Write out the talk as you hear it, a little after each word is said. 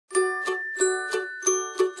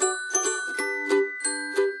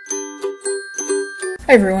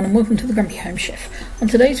Hi everyone and welcome to the Grumpy Home Chef. On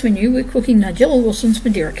today's menu we're cooking Nigella Lawson's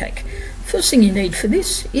Madeira cake. First thing you need for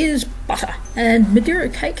this is butter, and Madeira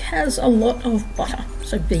cake has a lot of butter,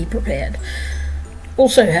 so be prepared.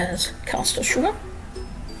 Also has caster sugar,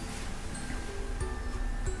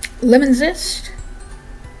 lemon zest,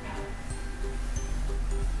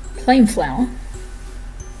 plain flour,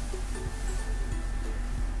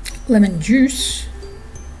 lemon juice,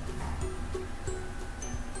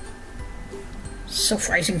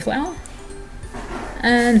 self-raising flour,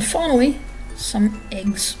 and finally some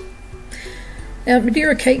eggs. Now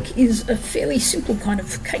Madeira cake is a fairly simple kind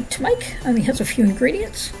of cake to make, only has a few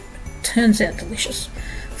ingredients. Turns out delicious.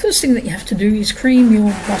 First thing that you have to do is cream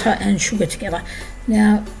your butter and sugar together.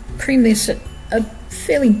 Now cream this at a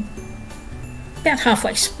fairly about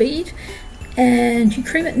halfway speed, and you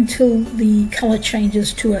cream it until the colour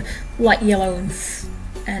changes to a light yellow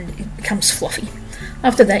and it becomes fluffy.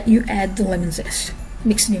 After that you add the lemon zest,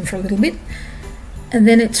 mix it in for a little bit, and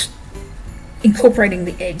then it's incorporating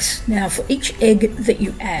the eggs. Now for each egg that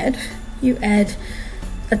you add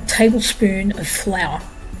a tablespoon of flour,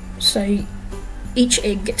 so each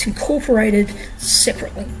egg gets incorporated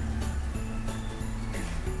separately.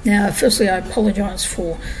 Now firstly I apologise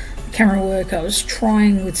for the camera work. I was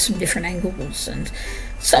trying with some different angles and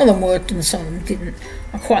some of them worked and some of them didn't.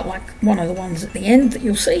 I quite like one of the ones at the end that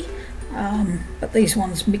you'll see, but these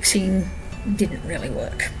ones mixing didn't really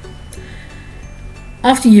work.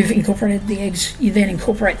 After you've incorporated the eggs, you then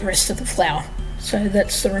incorporate the rest of the flour. So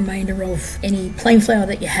that's the remainder of any plain flour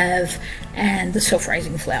that you have and the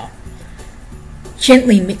self-raising flour.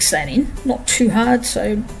 Gently mix that in, not too hard,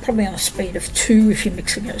 so probably on a speed of 2 if your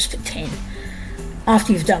mixer goes to 10.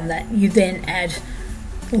 After you've done that, you then add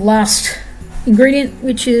the last ingredient,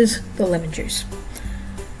 which is the lemon juice.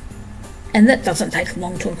 And that doesn't take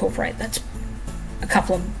long to incorporate. That's a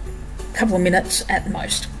couple of minutes at the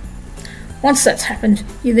most. Once that's happened,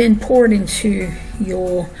 you then pour it into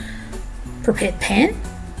your prepared pan,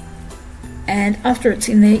 and after it's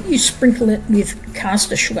in there you sprinkle it with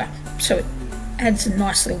caster sugar so it adds a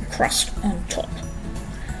nice little crust on top.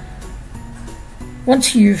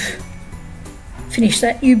 Once you've finished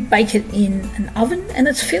that, you bake it in an oven, and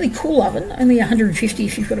it's a fairly cool oven, only 150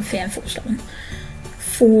 if you've got a fan forced oven,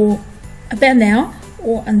 for about an hour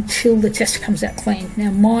or until the tester comes out clean.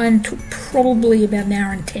 Now mine took probably about an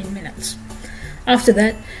hour and 10 minutes. After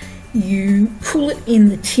that you cool it in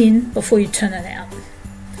the tin before you turn it out,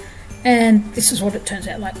 and this is what it turns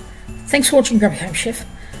out like. Thanks for watching Grumpy Home Chef.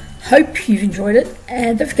 Hope you've enjoyed it,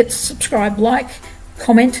 and don't forget to subscribe, like,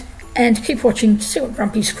 comment, and keep watching to see what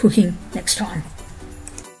Grumpy's cooking next time.